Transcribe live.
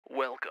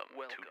Welcome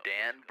to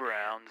Dan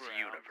Brown's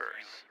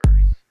universe.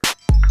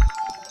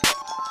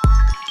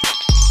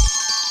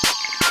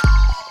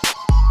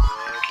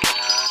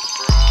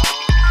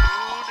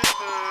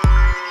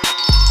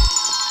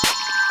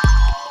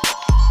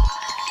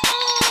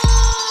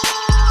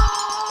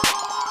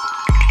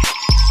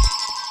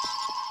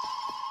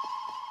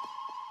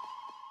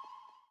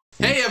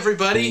 Hey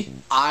everybody!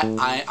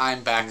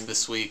 I'm back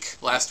this week.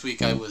 Last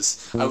week I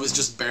was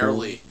just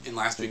barely in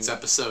last week's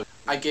episode.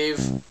 I gave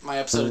my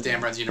episode of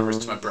Dan Brown's Universe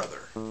to my brother,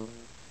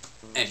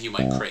 and he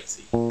went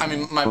crazy. I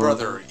mean, my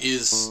brother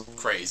is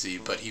crazy,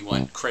 but he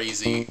went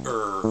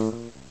crazy-er.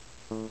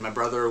 My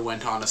brother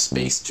went on a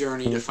space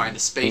journey to find a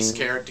space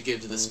carrot to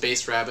give to the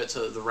space rabbit,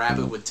 so the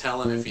rabbit would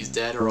tell him if he's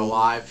dead or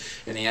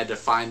alive, and he had to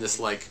find this,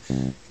 like,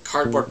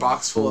 cardboard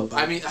box full of...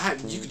 I mean,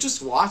 you could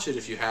just watch it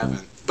if you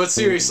haven't. But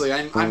seriously,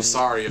 I'm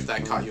sorry if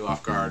that caught you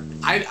off guard.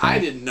 I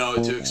didn't know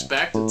what to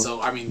expect, and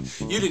so, I mean,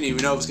 you didn't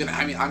even know it was gonna...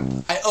 I mean,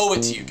 I owe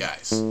it to you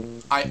guys.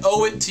 I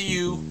owe it to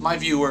you, my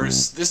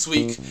viewers, this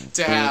week,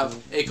 to have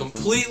a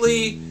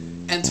completely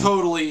and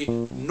totally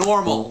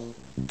normal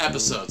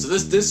episode. So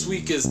this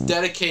week is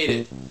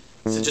dedicated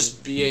to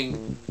just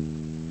being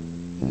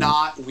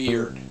not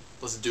weird.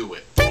 Let's do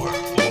it.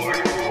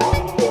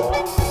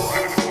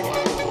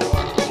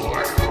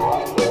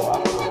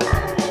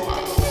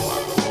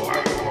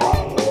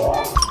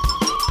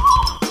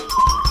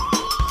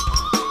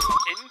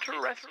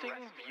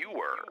 Interesting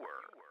viewer.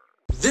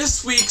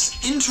 This week's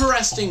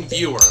interesting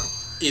viewer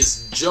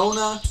is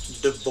Jonah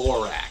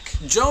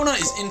Dvorak. Jonah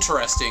is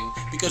interesting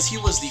because he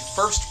was the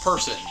first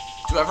person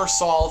to ever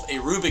solve a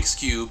Rubik's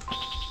Cube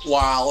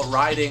while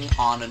riding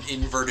on an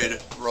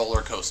inverted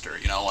roller coaster.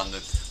 You know, one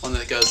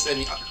that goes,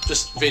 and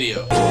just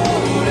video.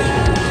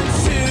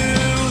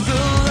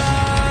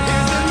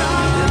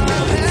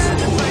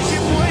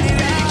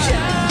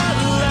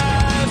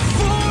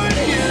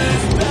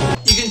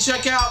 You can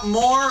check out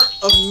more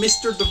of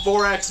Mr.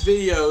 Dvorak's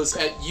videos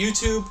at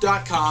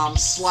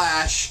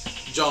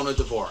youtube.com/Jonah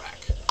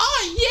Dvorak.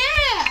 Oh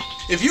yeah!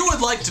 If you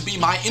would like to be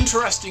my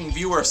interesting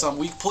viewer some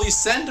week, please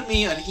send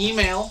me an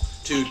email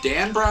to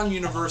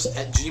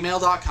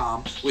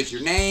danbrownuniverse@gmail.com with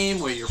your name,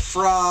 where you're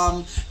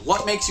from,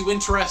 what makes you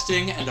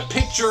interesting, and a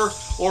picture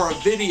or a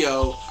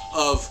video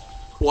of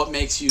what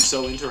makes you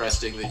so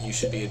interesting that you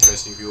should be an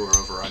interesting viewer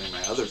over any of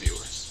my other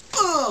viewers.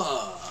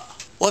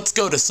 Let's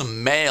go to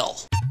some mail.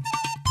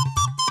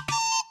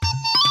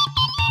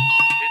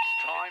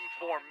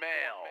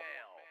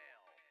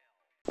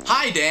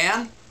 Hi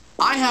Dan,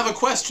 I have a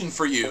question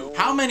for you.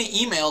 How many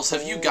emails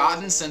have you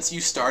gotten since you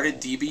started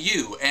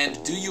DBU,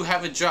 and do you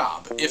have a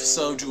job? If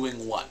so,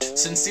 doing what?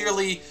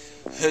 Sincerely,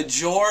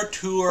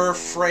 Hjortur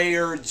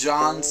Freyr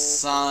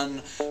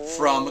Johnson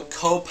from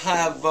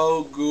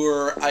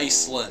Kópavogur,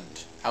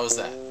 Iceland. How was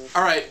that?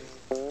 Alright,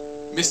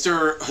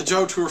 Mr.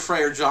 Hjortur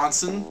Freyr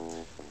Johnson,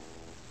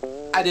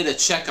 I did a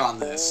check on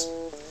this,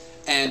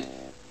 and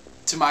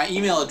to my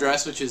email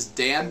address, which is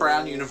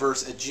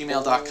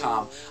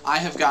danbrownuniverse@gmail.com, I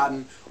have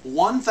gotten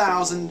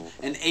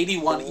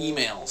 1,081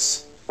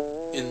 emails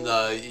in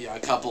the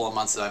couple of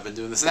months that I've been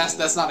doing this. And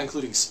that's not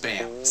including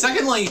spam.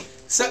 Secondly,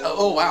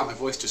 oh wow, my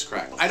voice just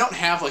cracked. I don't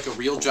have like a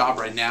real job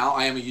right now.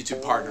 I am a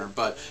YouTube partner,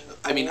 but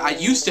I mean, I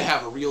used to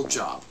have a real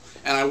job,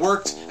 and I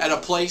worked at a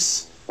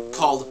place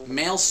called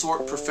Mail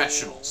Sort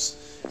Professionals.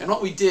 And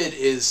what we did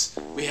is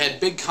we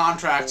had big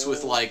contracts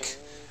with like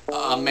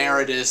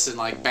Emeritus and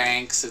like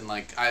banks and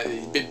like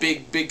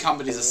big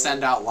companies that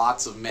send out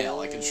lots of mail,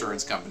 like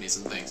insurance companies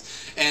and things.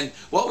 And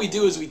what we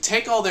do is we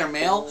take all their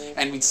mail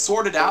and we'd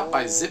sort it out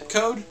by zip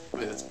code.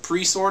 It's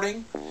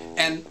pre-sorting,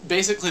 and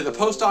basically the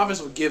post office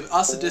would give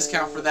us a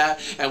discount for that,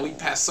 and we'd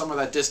pass some of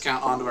that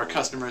discount on to our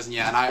customers. And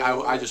yeah, and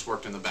I just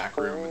worked in the back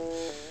room, and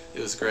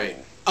it was great.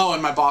 Oh,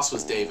 and my boss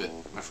was David,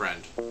 my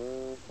friend.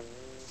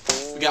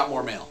 We got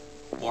more mail.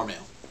 More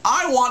mail.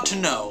 I want to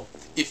know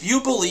if you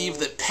believe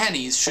that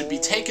pennies should be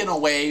taken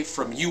away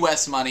from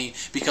US money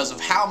because of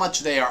how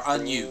much they are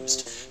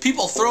unused.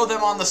 People throw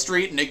them on the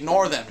street and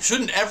ignore them.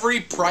 Shouldn't every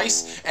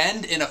price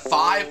end in a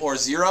 5 or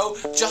 0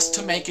 just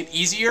to make it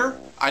easier?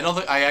 I don't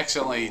think I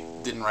accidentally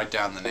didn't write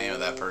down the name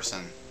of that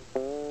person.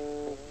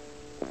 Oh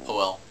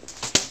well.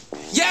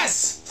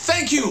 Yes!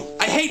 Thank you!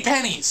 I hate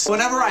pennies!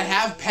 Whenever I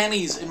have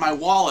pennies in my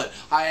wallet,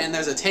 and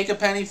there's a take a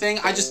penny thing,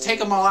 I just take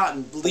them all out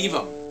and leave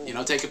them. You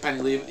know, take a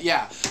penny, leave it.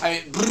 Yeah,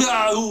 I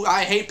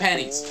hate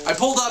pennies. I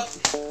pulled up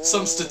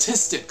some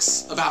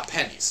statistics about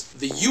pennies.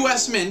 The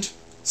US Mint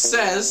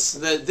says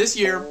that this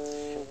year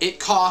it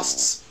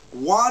costs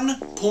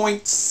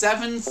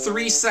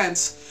 1.73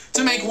 cents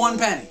to make 1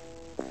 penny.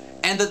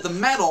 And that the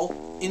metal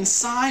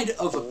inside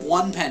of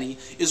 1 penny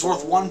is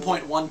worth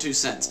 1.12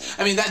 cents.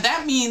 I mean,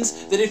 that means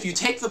that if you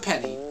take the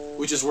penny,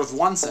 which is worth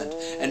 1 cent,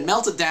 and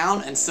melt it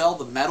down and sell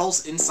the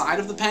metals inside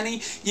of the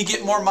penny, you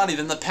get more money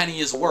than the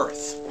penny is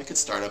worth. I could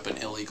start up an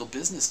illegal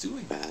business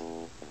doing that.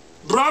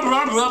 Blah,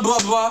 blah, blah, blah,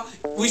 blah.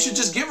 We should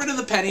just get rid of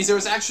the pennies. There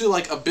was actually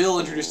like a bill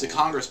introduced to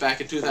Congress back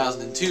in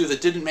 2002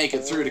 that didn't make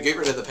it through to get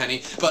rid of the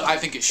penny, but I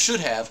think it should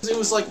have. It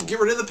was like, get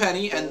rid of the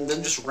penny and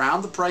then just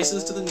round the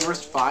prices to the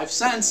nearest 5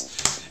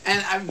 cents.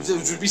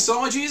 it would be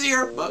so much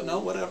easier, but no,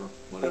 whatever.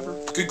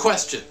 Good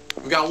question.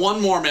 We've got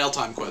one more mail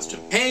time question.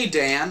 Hey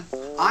Dan,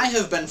 I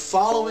have been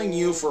following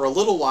you for a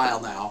little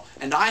while now,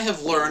 and I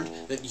have learned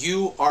that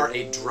you are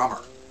a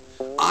drummer.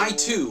 I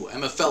too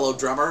am a fellow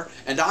drummer,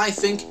 and I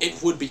think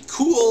it would be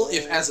cool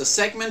if as a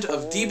segment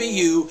of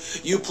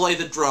DBU you play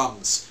the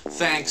drums.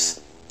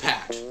 Thanks,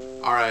 Pat.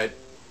 Alright,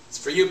 it's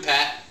for you,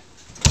 Pat.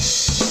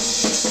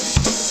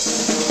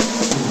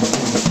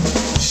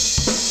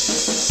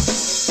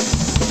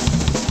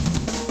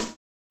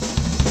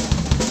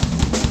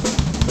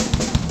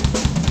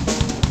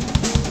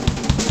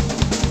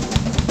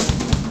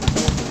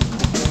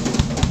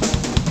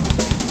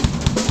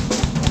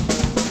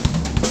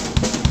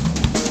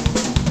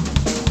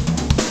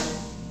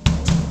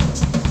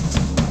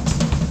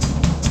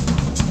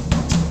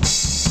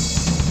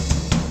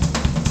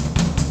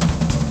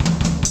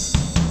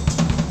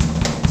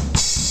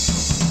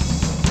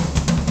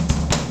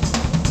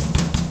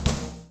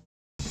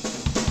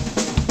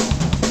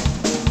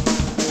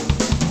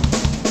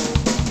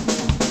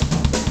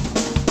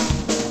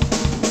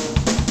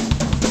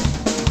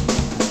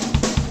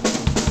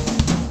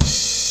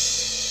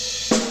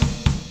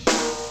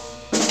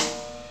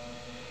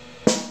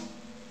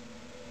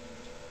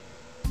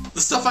 The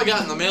stuff I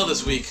got in the mail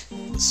this week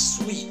was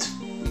sweet.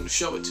 I'm going to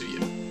show it to you.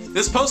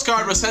 This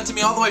postcard was sent to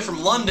me all the way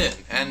from London,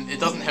 and it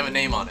doesn't have a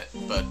name on it,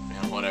 but, you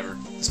know, whatever.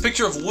 This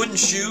picture of wooden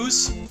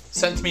shoes,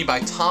 sent to me by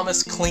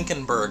Thomas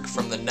Klinkenberg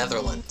from the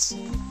Netherlands.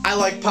 I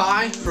Like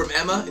Pie from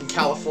Emma in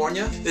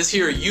California. This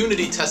here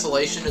Unity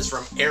tessellation is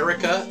from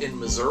Erica in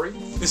Missouri.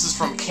 This is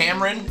from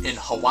Cameron in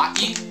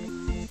Hawaii.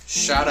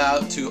 Shout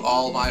out to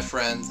all my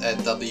friends at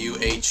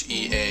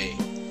WHEA.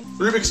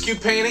 Rubik's Cube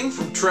painting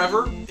from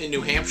Trevor in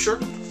New Hampshire.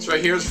 This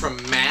right here is from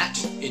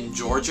Matt in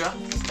Georgia.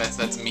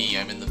 That's me,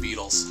 I'm in the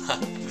Beatles.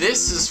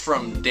 This is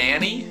from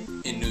Danny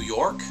in New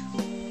York.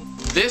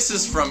 This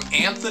is from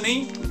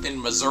Anthony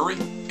in Missouri.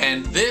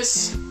 And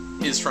this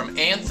is from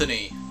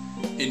Anthony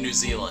in New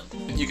Zealand.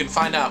 You can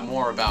find out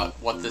more about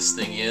what this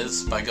thing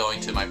is by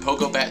going to my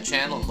PogoBat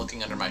channel and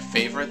looking under my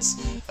favorites.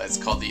 It's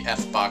called the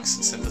F-Box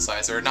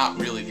synthesizer. Not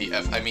really the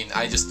F, I mean,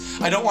 I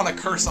don't want to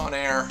curse on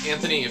air.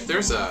 Anthony, if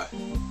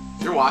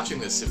you're watching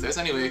this, if there's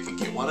any way I can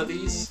get one of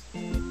these,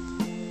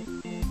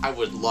 I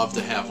would love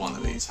to have one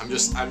of these. I'm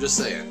just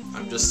saying.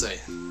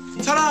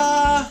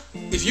 Ta-da!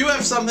 If you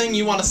have something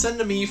you want to send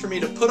to me for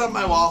me to put on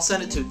my wall,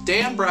 send it to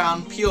Dan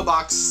Brown, P.O.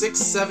 Box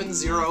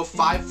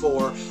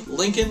 67054,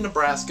 Lincoln,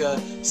 Nebraska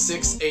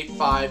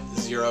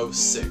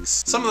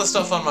 68506. Some of the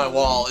stuff on my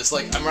wall is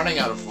like I'm running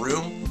out of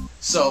room,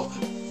 so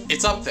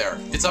it's up there.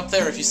 It's up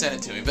there if you send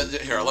it to me. But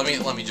here, let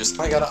me just.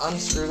 I gotta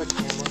unscrew the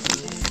camera.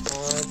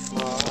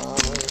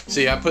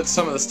 See, I put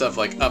some of the stuff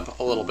like up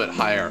a little bit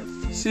higher.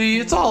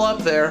 See, it's all up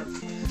there.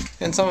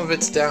 And some of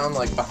it's down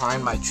like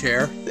behind my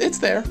chair. It's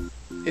there.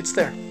 It's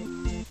there.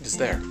 It's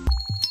there.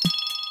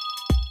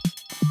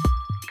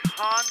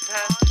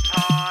 Contest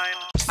time.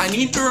 I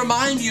need to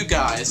remind you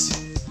guys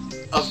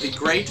of the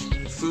Great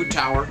Food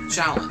Tower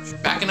Challenge.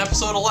 Back in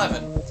episode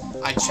 11,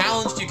 I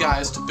challenged you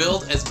guys to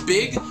build as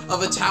big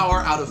of a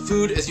tower out of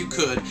food as you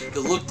could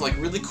that looked like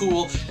really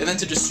cool, and then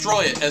to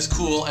destroy it as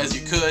cool as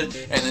you could,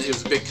 and then it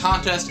was a big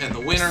contest, and the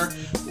winner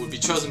would be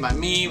chosen by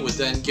me, would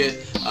then get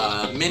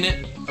a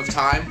minute of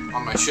time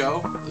on my show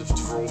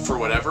for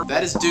whatever.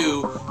 That is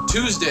due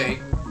Tuesday,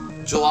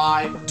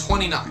 July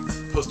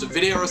 29th. Post a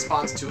video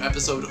response to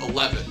episode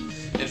 11.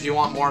 And if you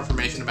want more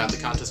information about the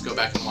contest, go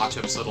back and watch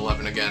episode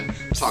 11 again.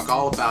 Talk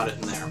all about it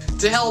in there.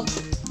 To help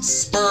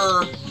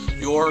spur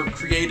your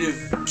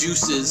creative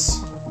juices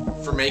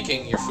for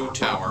making your food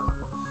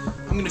tower,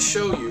 I'm going to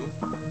show you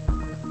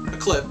a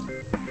clip,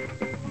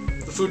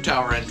 the food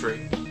tower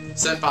entry,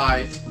 sent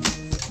by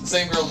the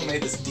same girl who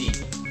made this D.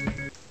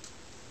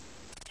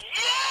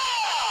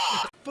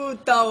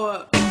 Food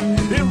tower.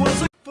 It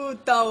was a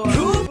food tower.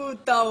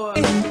 Food tower.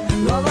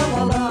 La la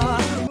la la.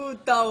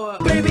 Food tower.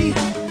 Baby.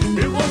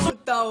 It was a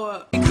food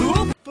tower.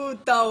 Cool.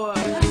 Food tower.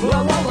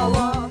 La la la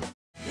la.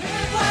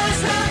 It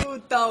was a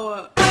food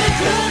tower.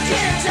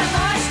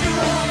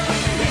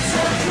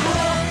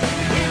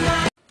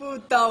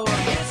 Food tower.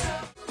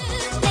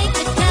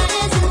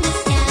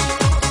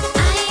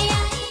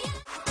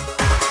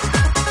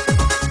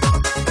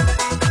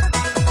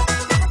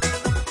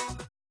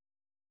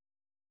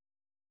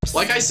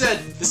 Like I said,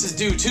 this is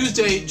due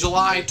Tuesday,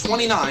 July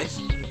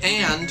 29th,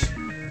 and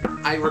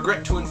I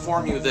regret to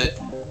inform you that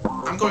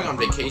I'm going on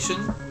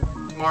vacation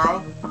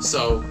tomorrow,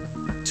 so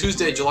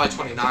Tuesday, July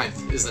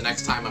 29th is the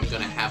next time I'm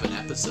going to have an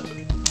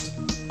episode.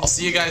 I'll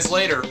see you guys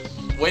later,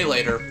 way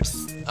later,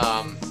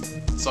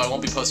 so I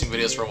won't be posting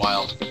videos for a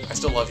while. I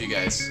still love you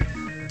guys.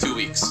 2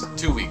 weeks.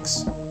 2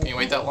 weeks. Can you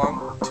wait that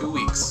long? 2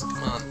 weeks.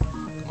 Come on.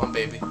 Come on,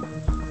 baby.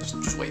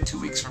 Just wait 2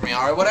 weeks for me.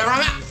 Alright, whatever,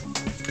 I'm out!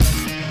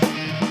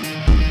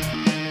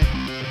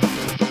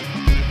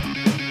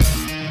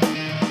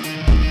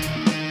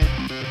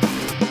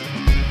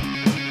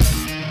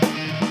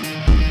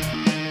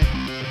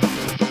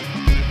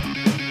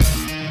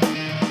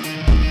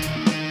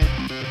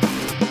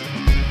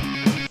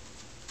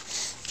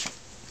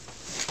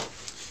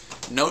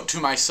 Note to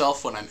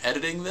myself when I'm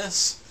editing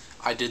this,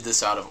 I did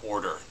this out of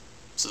order,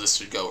 so this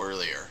should go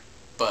earlier.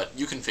 But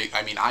you can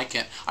I mean, I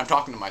can't, I'm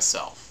talking to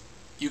myself.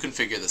 You can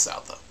figure this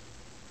out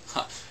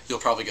though. You'll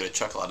probably get a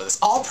chuckle out of this.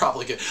 I'll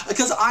probably get,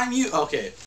 because I'm you. Okay,